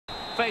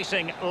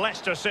facing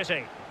Leicester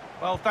City.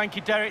 Well, thank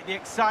you, Derek. The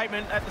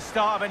excitement at the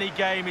start of any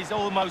game is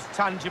almost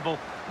tangible.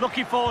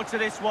 Looking forward to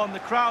this one. The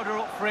crowd are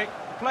up for it.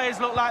 The players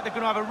look like they're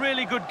going to have a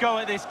really good go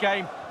at this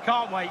game.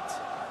 Can't wait.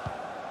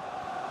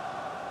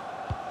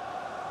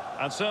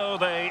 And so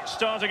the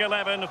starting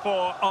 11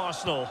 for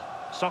Arsenal.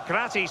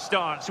 Socrates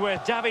starts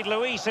with David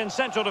Luiz in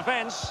central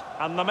defence.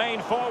 And the main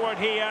forward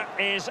here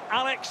is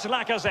Alex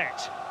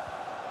Lacazette.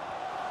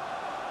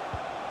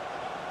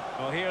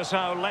 Well, here's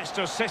how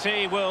Leicester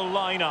City will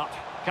line up.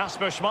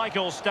 Kasper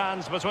Schmeichel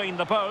stands between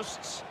the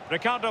posts.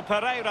 Ricardo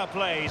Pereira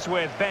plays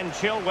with Ben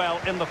Chilwell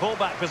in the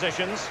fullback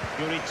positions.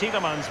 Yuri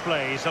Tielemans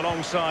plays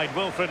alongside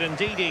Wilfred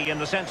Ndidi in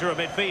the centre of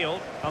midfield.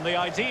 And the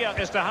idea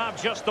is to have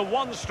just the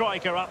one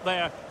striker up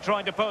there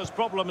trying to pose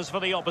problems for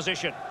the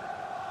opposition.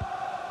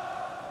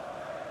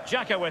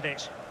 Xhaka with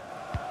it.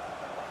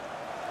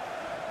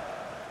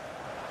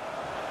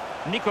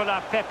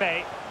 Nicolas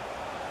Pepe.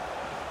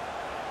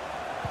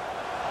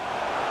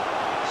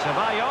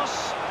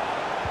 Ceballos.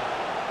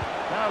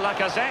 Now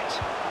Lacazette.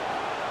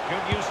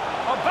 Good use.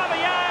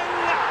 Aubameyang!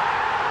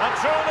 A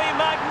truly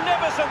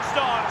magnificent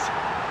start.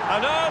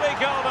 An early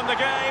goal in the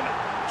game.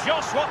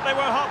 Just what they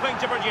were hoping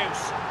to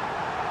produce.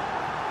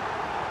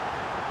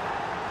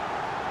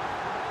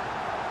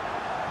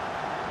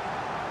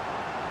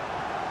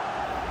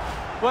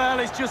 Well,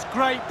 it's just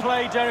great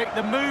play, Derek.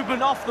 The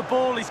movement off the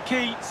ball is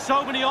key.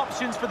 So many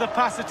options for the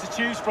passer to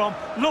choose from.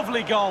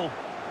 Lovely goal.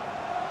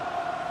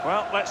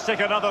 Well, let's take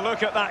another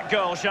look at that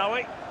goal, shall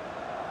we?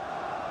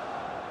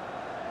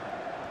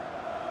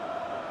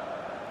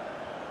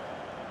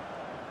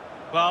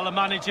 Well, the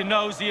manager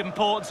knows the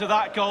importance of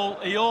that goal.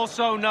 He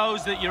also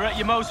knows that you're at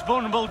your most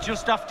vulnerable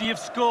just after you've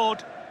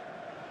scored.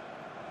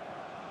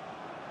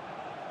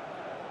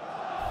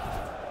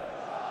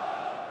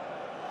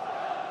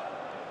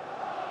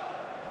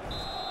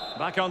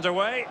 Back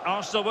underway,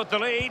 Arsenal with the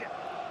lead.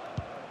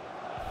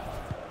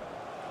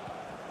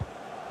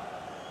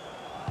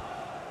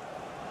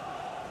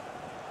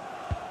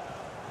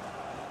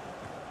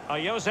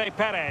 Jose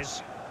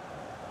Perez.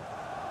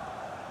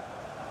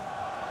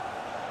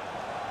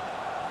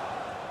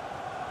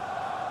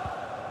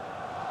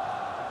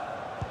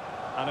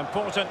 An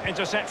important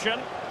interception.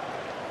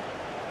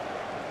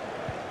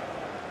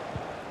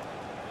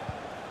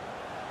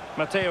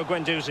 Matteo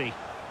Guendouzi.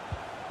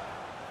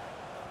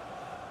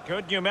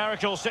 Good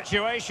numerical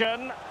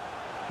situation.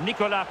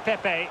 Nicolas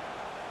Pepe.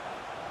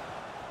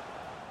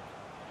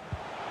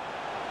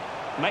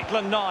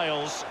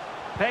 Maitland-Niles.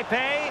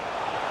 Pepe.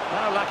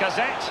 Now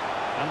Lacazette.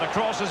 And the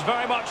cross is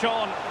very much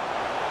on.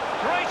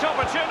 Great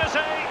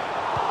opportunity.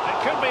 It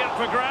could be up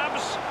for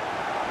grabs.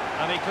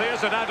 And he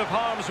clears it out of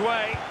harm's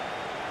way.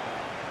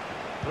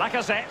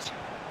 Lacazette.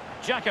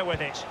 Xhaka with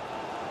it.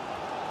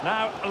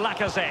 Now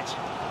Lacazette.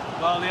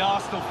 Well, the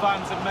Arsenal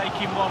fans are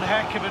making one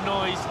heck of a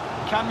noise.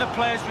 Can the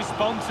players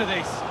respond to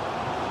this?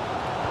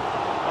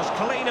 As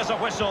clean as a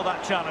whistle,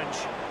 that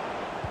challenge.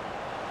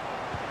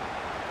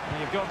 And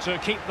you've got to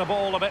keep the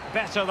ball a bit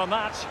better than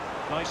that.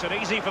 Nice and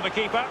easy for the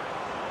keeper.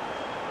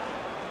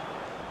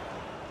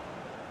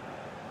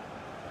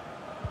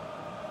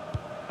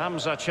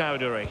 Hamza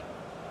Chowdhury.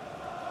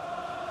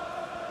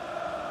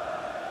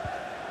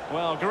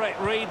 Well, great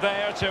read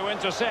there to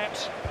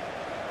intercept.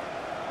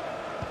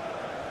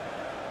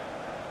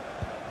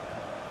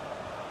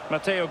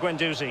 Matteo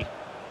Guendouzi.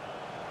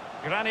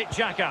 Granit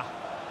Xhaka.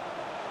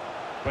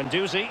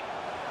 Guendouzi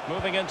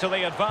moving into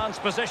the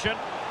advanced position. And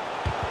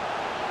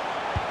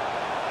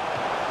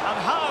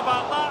how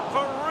about that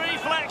for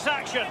reflex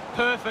action?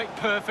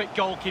 Perfect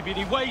goalkeeping.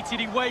 He waited,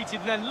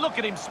 and then look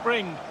at him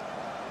spring.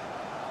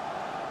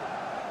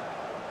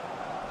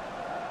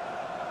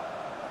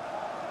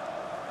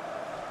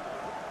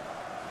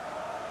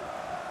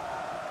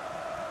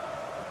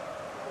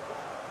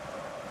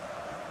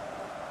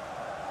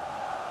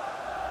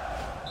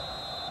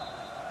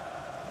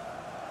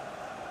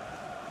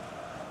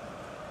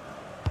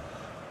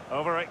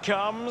 Over it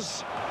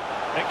comes.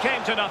 It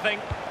came to nothing.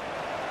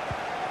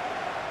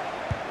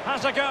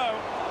 Has a go.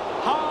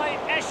 High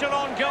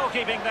echelon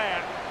goalkeeping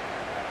there.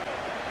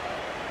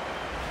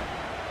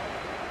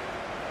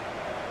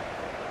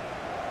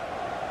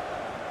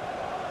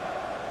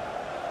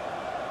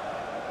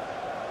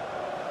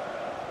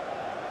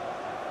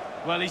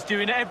 Well, he's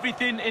doing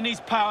everything in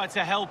his power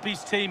to help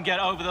his team get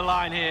over the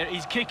line here.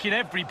 He's kicking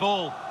every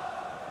ball.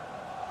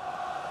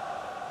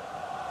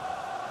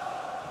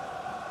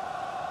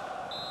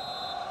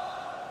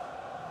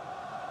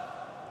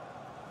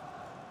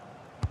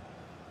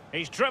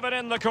 He's driven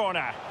in the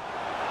corner.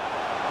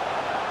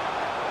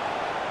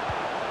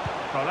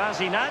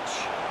 Kolasinac.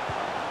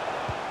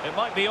 It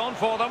might be on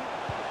for them.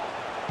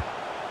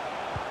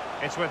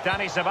 It's with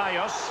Dani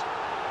Ceballos.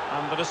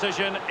 And the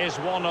decision is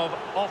one of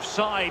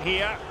offside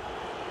here.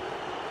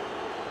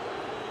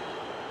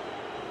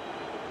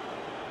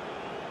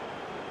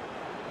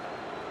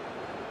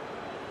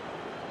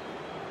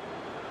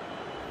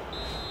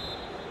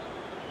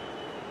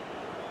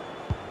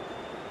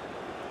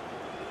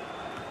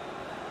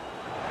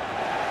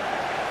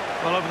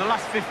 Well, over the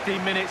last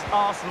 15 minutes,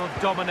 Arsenal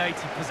have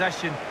dominated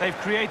possession. They've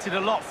created a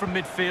lot from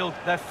midfield.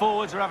 Their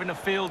forwards are having a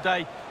field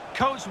day.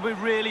 Coach will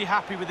be really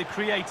happy with the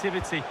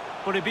creativity,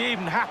 but he'll be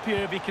even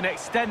happier if he can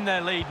extend their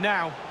lead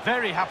now.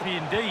 Very happy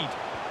indeed.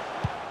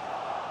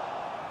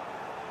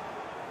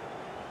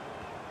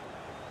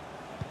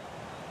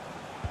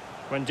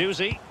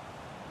 Guendouzi.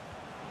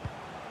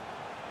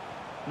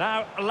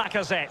 Now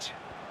Lacazette.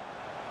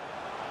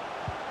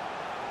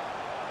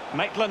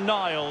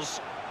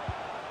 Maitland-Niles.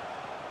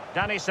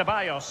 Dani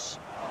Ceballos.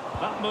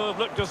 That move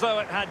looked as though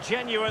it had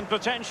genuine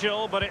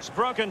potential, but it's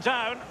broken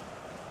down.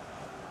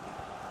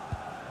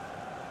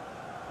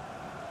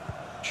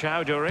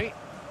 Chowdhury.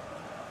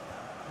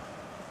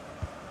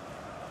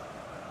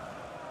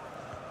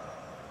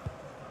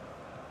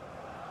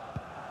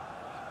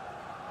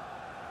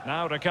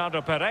 Now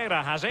Ricardo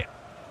Pereira has it.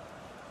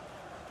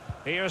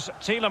 Here's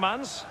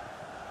Tielemans.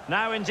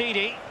 Now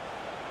Ndidi.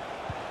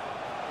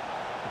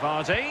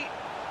 Vardy.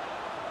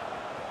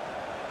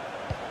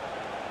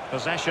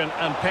 Possession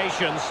and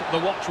patience, the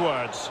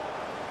watchwords.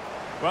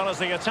 Well, as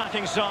the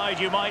attacking side,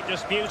 you might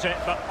dispute it,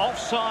 but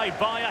offside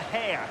by a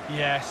hair.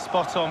 Yeah,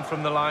 spot on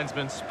from the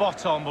linesman.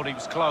 Spot on, but he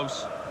was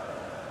close.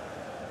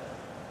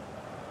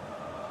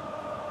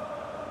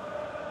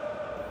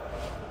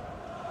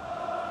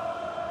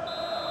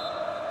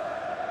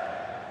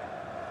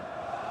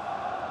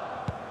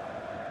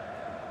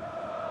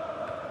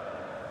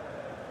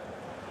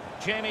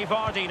 Jamie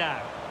Vardy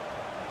now.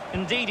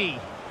 Ndidi.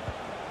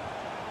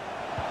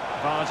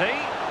 Vardy.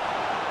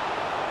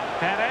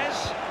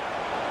 Perez.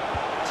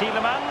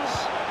 Tielemans.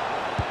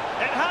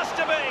 It has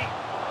to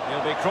be.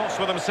 He'll be cross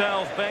with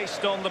himself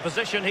based on the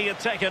position he had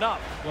taken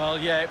up. Well,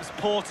 yeah, it was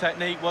poor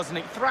technique, wasn't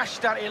it?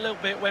 Thrashed at it a little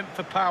bit, went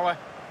for power.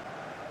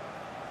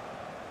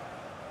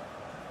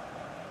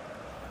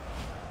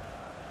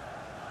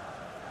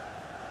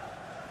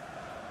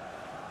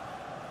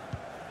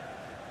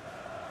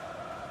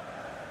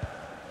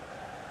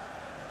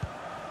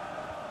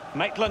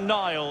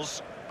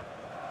 Maitland-Niles.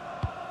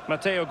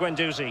 Matteo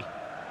Guendouzi.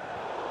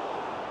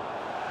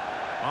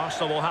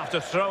 Arsenal will have to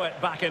throw it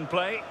back in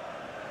play.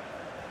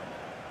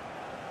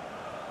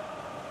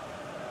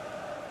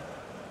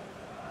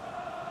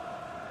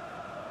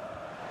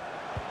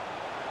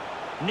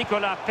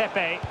 Nicolas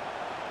Pepe.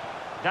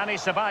 Dani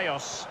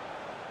Ceballos.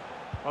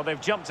 Well, they've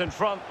jumped in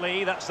front,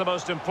 Lee. That's the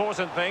most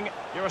important thing.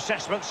 Your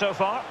assessment so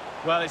far?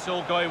 Well, it's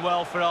all going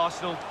well for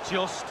Arsenal.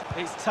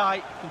 It's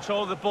tight.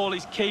 Control of the ball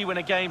is key when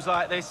a game's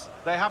like this.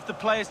 They have the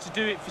players to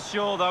do it for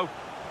sure, though.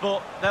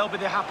 But they'll be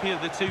the happier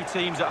of the two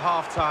teams at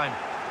half-time.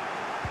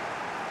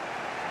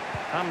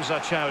 Hamza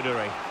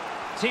Chowdhury.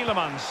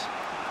 Tielemans.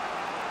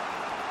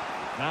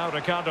 Now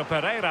Ricardo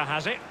Pereira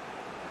has it.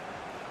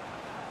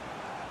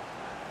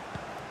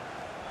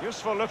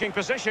 Useful looking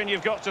position,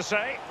 you've got to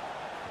say.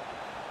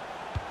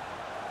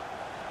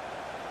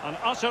 An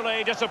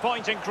utterly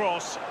disappointing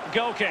cross.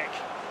 Goal kick.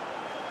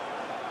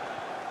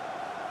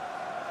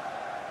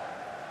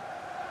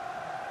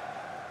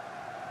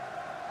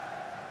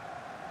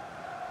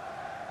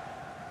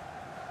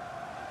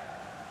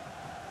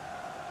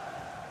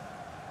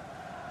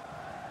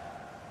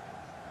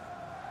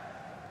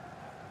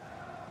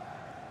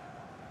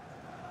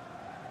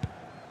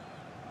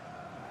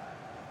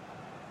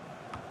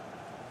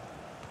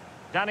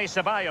 Dani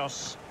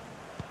Ceballos.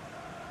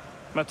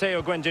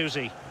 Matteo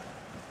Guendouzi.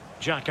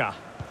 Xhaka.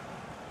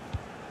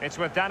 It's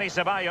with Dani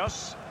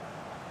Ceballos.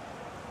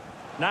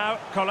 Now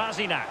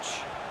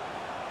Kolasinac.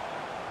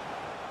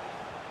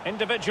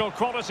 Individual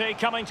quality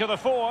coming to the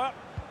fore.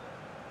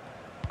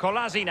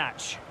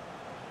 Kolasinac.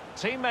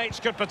 Teammates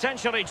could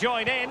potentially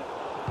join in.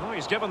 Oh,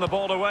 he's given the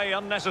ball away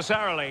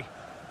unnecessarily.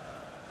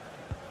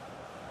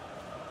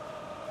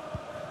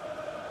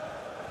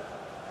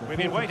 We've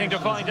been waiting to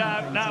find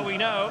out. Now we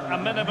know a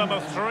minimum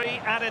of 3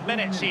 added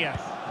minutes here.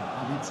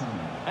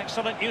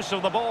 Excellent use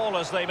of the ball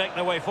as they make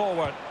their way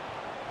forward.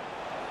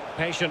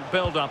 Patient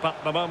build-up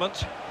at the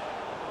moment.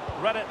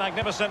 Read it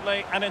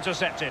magnificently and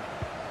intercepted.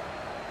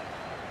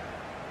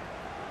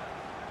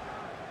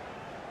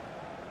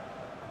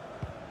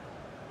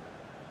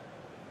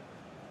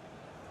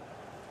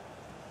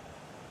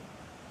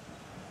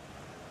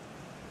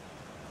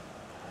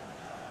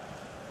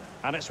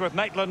 And it's with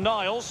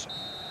Maitland-Niles.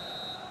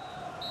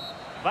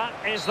 That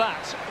is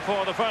that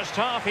for the first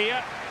half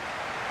here.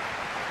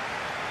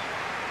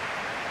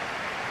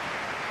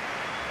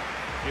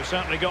 You've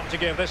certainly got to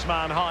give this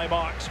man high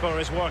marks for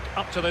his work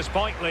up to this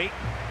point, Lee.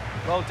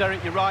 Well,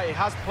 Derek, you're right. He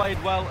has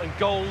played well, and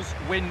goals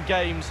win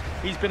games.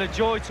 He's been a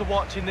joy to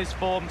watch in this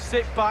form.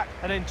 Sit back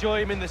and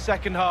enjoy him in the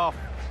second half.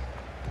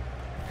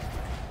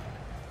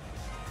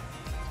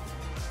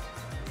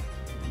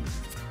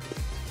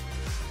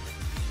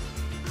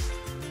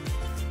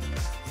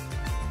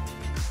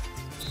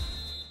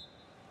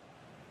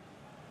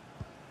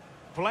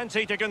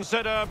 Plenty to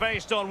consider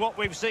based on what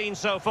we've seen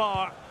so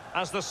far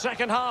as the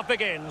second half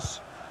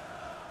begins.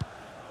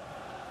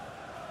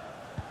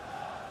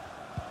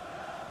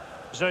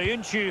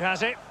 Zayuncu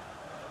has it.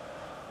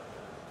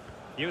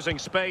 Using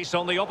space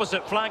on the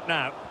opposite flank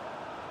now.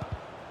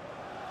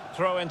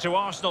 Throw into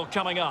Arsenal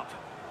coming up.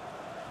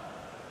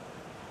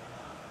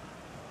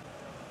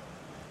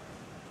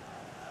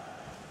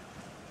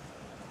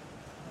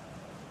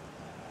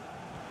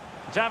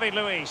 David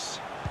Luiz.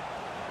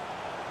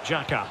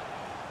 Xhaka.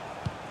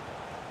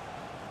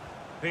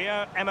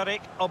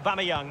 Pierre-Emerick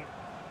Aubameyang.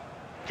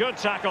 Good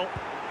tackle.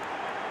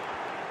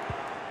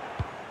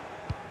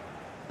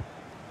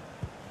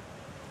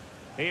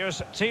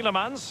 Here's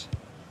Tielemans.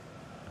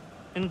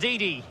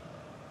 Ndidi.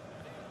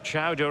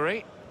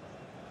 Chowdhury.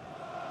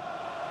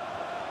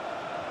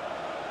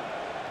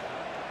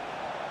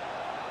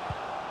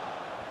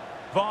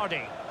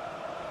 Vardy.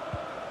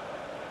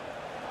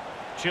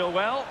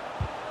 Chilwell.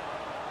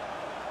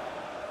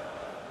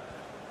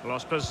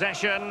 Lost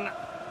possession.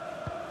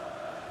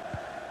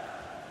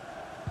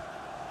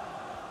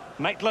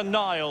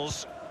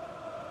 Maitland-Niles.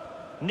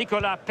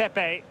 Nicolas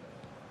Pepe.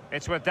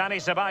 It's with Dani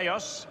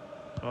Ceballos.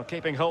 Well,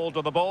 keeping hold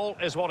of the ball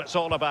is what it's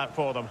all about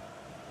for them.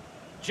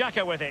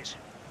 Xhaka with it.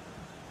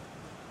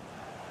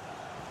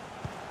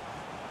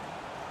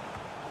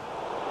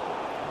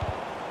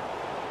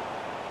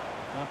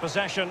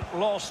 Possession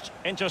lost,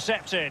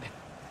 intercepted.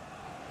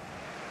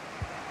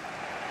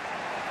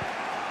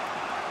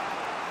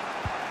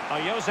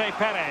 Jose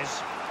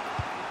Perez.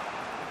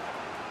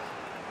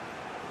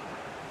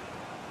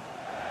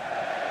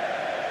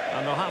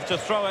 And they'll have to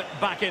throw it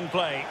back in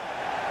play.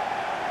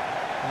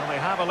 Well, they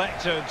have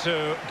elected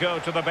to go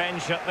to the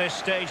bench at this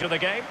stage of the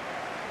game.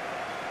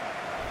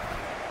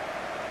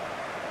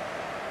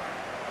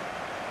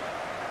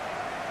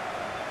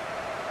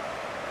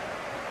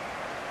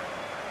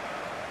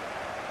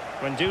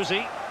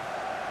 Guendouzi.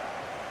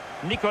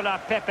 Nicolas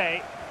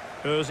Pepe.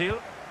 Ozil.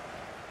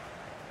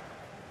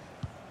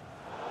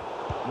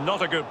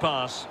 Not a good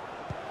pass.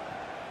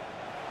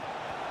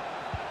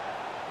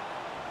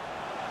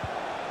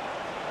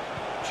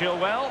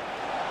 Chilwell.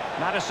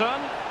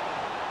 Maddison.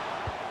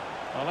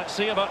 Well, let's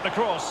see about the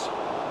cross.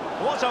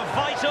 What a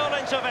vital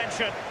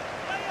intervention.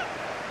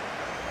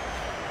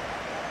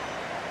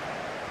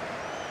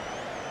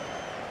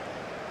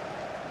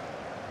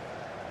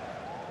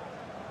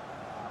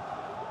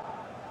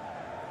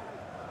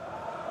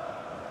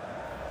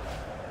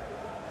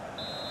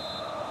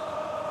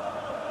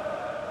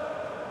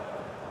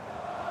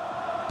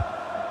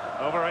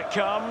 Over it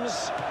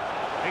comes.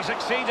 He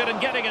succeeded in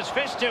getting his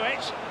fist to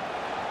it.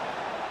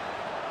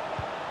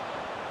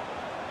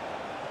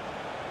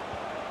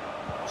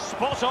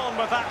 Spot on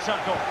with that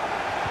tackle.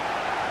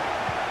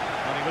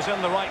 And he was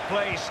in the right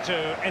place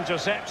to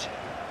intercept.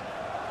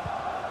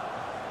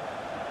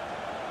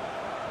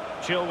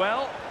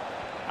 Chilwell.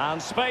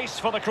 And space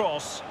for the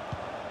cross.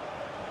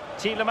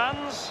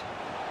 Tielemans.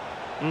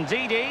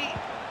 Ndidi.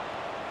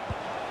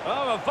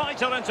 Oh, a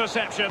vital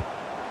interception.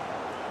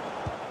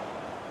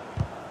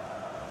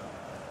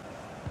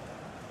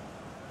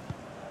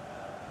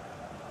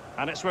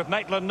 And it's with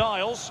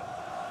Maitland-Niles.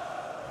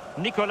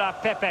 Nicolas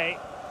Pepe.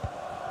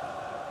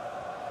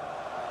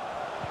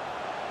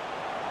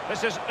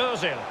 This is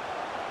Ozil.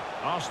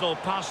 Arsenal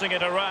passing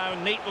it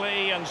around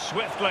neatly and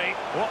swiftly.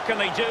 What can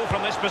they do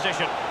from this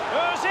position?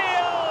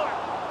 Ozil!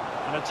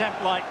 An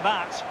attempt like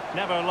that,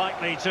 never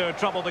likely to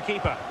trouble the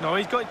keeper. No,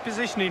 he's got his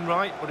positioning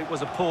right, but it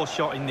was a poor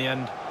shot in the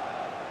end.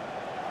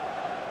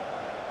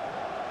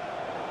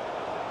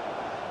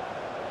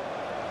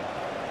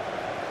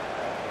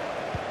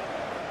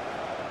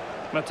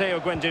 Matteo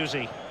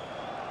Guendouzi.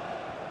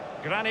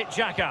 Granit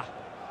Xhaka.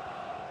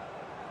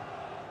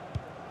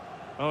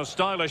 Oh,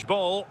 stylish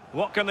ball.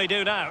 What can they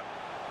do now?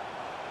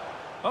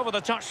 Over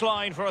the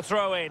touchline for a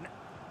throw-in.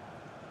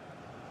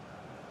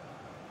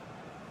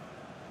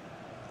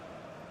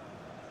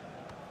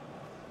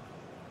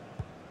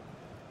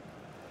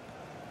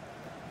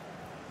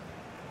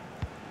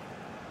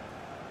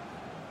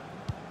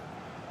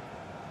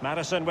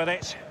 Maddison with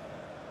it.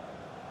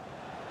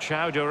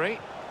 Chowdhury.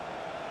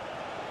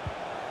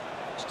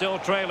 Still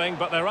trailing,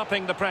 but they're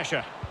upping the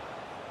pressure.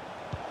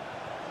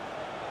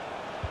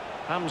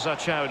 Hamza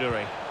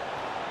Chowdhury.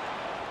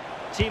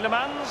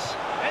 Tielemans.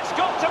 It's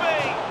got to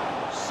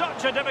be!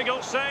 Such a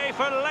difficult save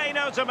for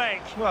Leno to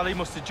make. Well, he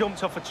must have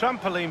jumped off a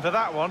trampoline for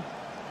that one.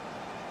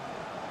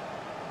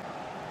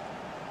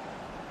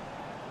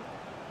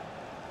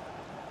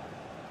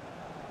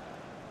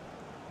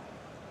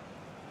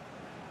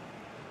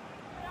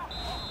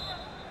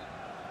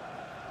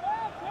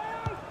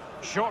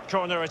 Short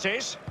corner it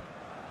is.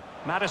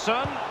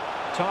 Maddison.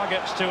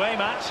 Targets to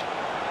aim at.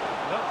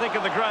 I don't think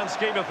in the grand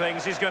scheme of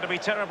things he's going to be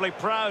terribly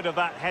proud of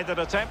that headed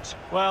attempt.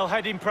 Well,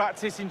 heading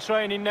practice in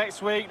training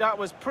next week, that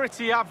was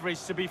pretty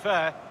average, to be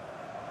fair.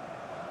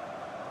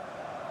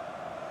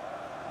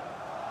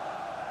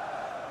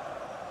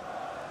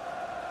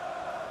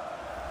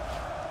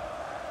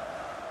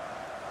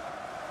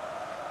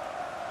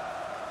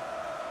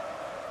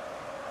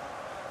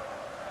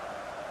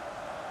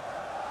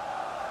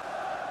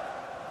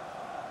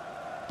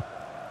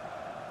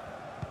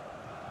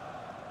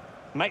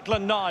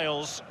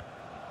 Maitland-Niles.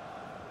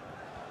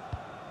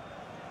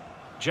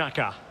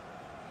 Xhaka.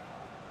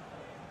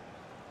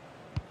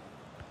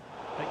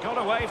 It got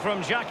away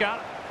from Xhaka.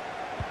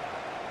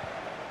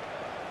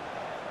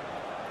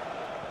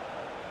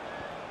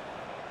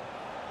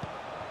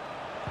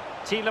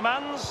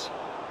 Tielemans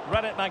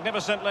read it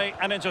magnificently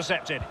and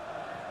intercepted.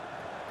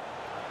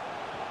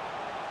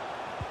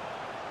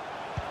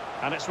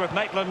 And it's with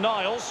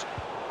Maitland-Niles.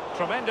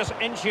 Tremendous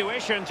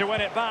intuition to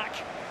win it back.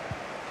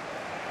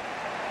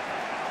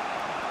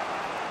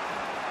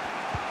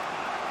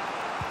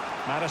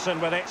 Maddison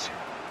with it.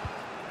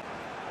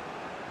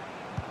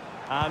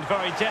 And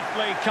very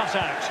deftly cut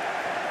out.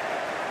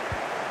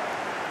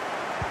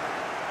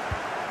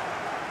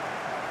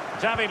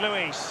 David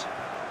Luiz.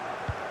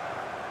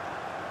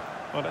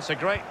 Well, it's a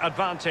great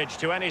advantage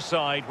to any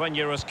side when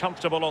you're as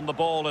comfortable on the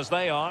ball as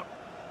they are.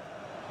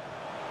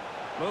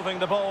 Moving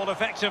the ball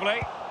effectively.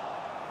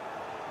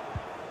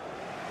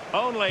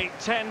 Only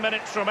 10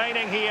 minutes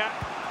remaining here.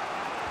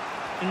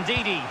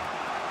 Ndidi.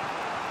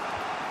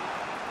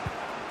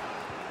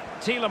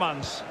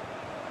 Tielemans.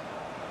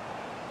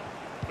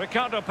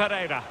 Ricardo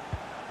Pereira.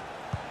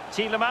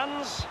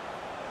 Tielemans.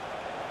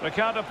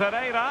 Ricardo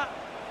Pereira.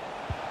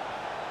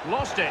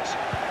 Lost it.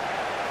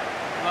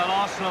 Well,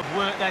 Arsenal have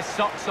worked their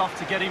socks off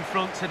to get in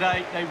front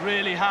today. They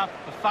really have.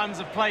 The fans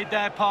have played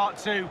their part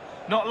too.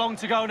 Not long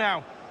to go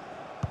now.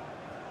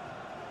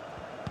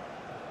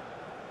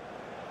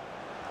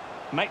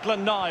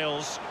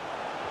 Maitland-Niles.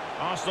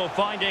 Arsenal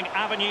finding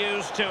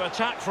avenues to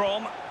attack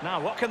from.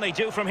 Now, what can they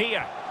do from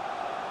here?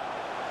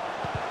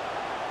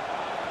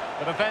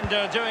 The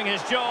defender doing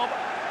his job.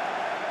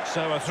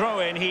 So a throw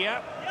in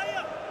here.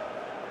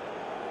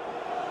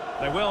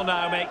 They will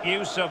now make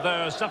use of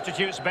the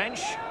substitutes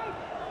bench.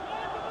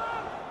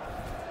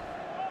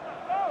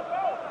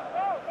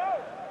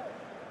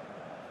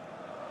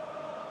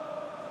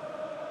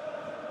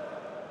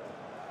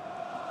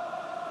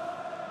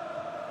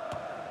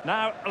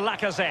 Now,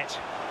 Lacazette.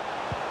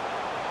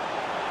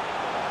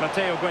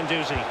 Matteo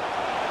Guendouzi.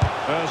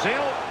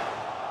 Ozil.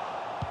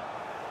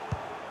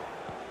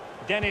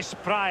 Dennis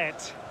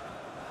Praet.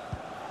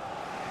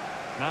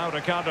 Now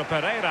Ricardo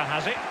Pereira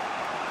has it.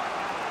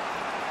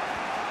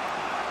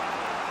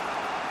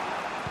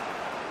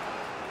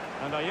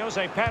 And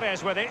Jose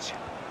Perez with it.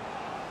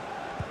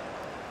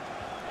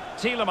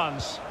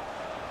 Tielemans.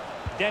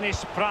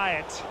 Dennis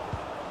Praet.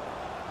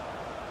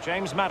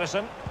 James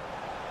Maddison.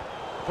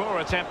 Poor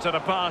attempt at a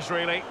pass,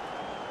 really.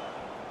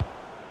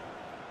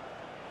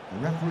 The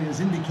referee has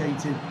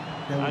indicated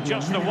there will And be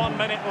just the 1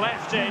 minute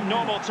left in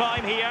normal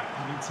time here.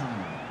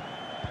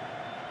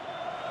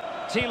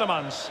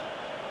 Tielemans.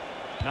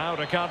 Now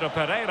Ricardo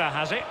Pereira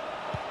has it.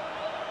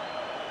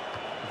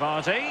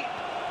 Vardy.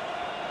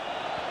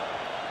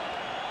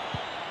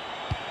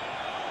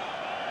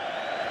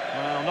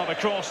 Well, not a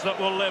cross that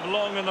will live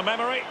long in the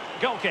memory.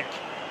 Goal kick.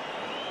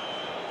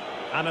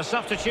 And a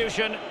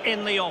substitution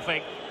in the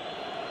offing.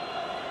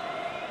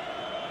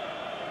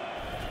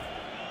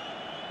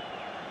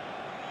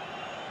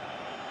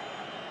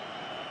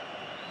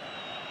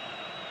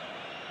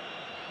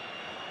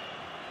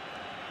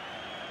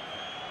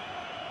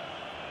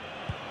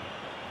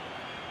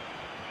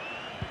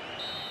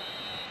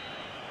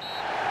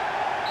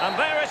 And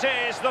there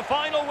it is, the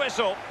final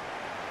whistle.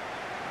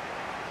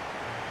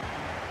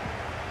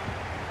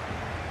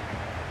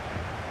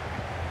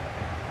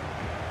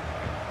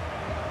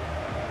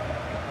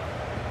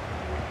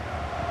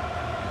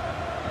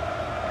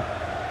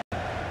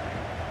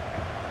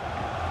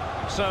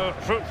 So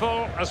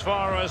fruitful as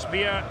far as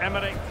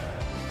Pierre-Emerick